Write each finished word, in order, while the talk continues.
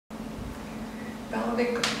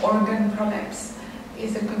Pelvic organ prolapse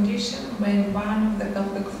is a condition when one of the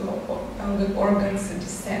pelvic floor or pelvic organs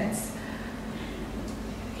descends.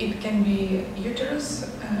 It can be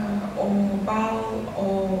uterus or bowel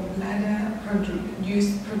or bladder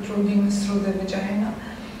protruding through the vagina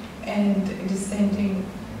and descending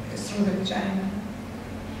through the vagina.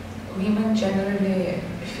 Women generally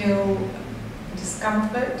feel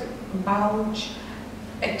discomfort, bulge.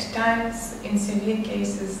 At times, in severe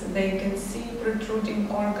cases, they can see protruding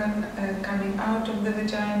organ coming out of the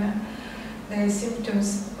vagina. Their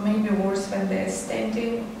symptoms may be worse when they're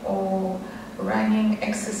standing or running,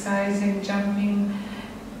 exercising, jumping,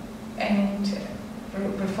 and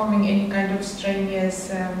performing any kind of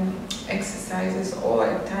strenuous exercises, or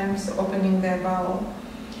at times opening their bowel.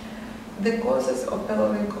 The causes of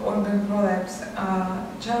pelvic organ prolapse are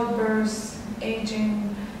childbirth,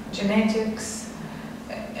 aging, genetics,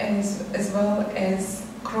 as well as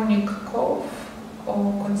chronic cough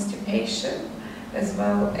or constipation, as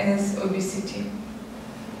well as obesity.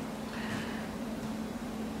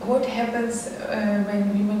 What happens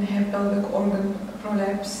when women have pelvic organ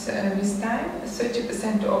prolapse with time?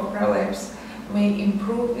 30% of prolapse may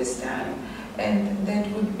improve with time, and that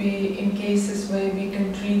would be in cases where we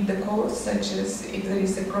can treat the cause, such as if there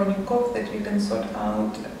is a chronic cough that we can sort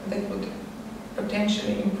out, that would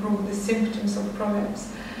potentially improve the symptoms of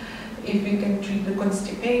prolapse. If we can treat the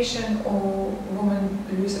constipation or woman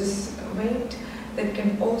loses weight, that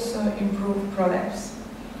can also improve prolapse.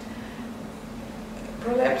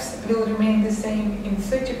 Prolapse will remain the same in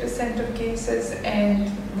 30% of cases and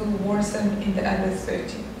will worsen in the other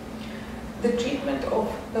 30%. The treatment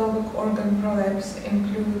of pelvic organ prolapse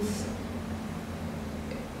includes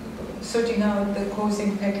sorting out the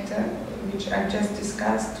causing factor, which I just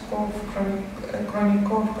discussed: cough, chronic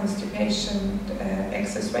cough, constipation,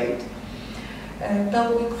 excess weight.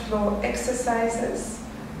 Pelvic floor exercises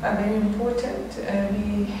are very important.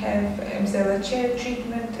 We have Emsella chair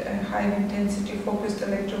treatment, high intensity focused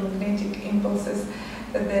electromagnetic impulses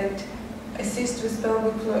that assist with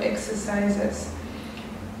pelvic floor exercises.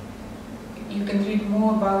 You can read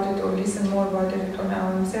more about it or listen more about it on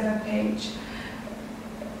our Emsella page.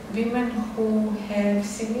 Women who have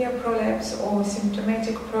severe prolapse or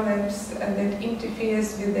symptomatic prolapse that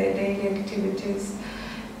interferes with their daily activities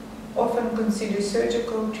often consider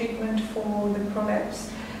surgical treatment for the prolapse,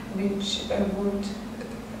 which would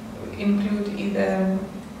include either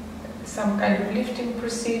some kind of lifting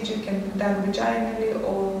procedure, can be done vaginally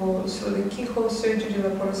or through the keyhole surgery,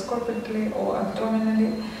 laparoscopically or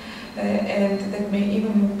abdominally, and that may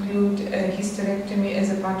even include a hysterectomy as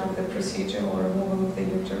a part of the procedure or removal of the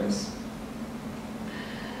uterus.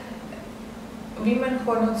 Women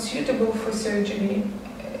who are not suitable for surgery,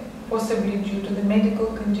 possibly due to the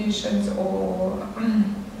medical conditions or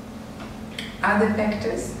other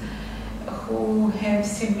factors, who have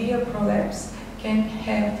severe prolapse, can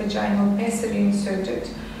have vaginal pessary inserted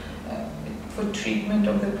for treatment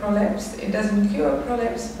of the prolapse. It doesn't cure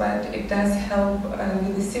prolapse, but it does help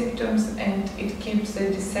with the symptoms, and it keeps the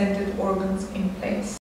descended organs in place.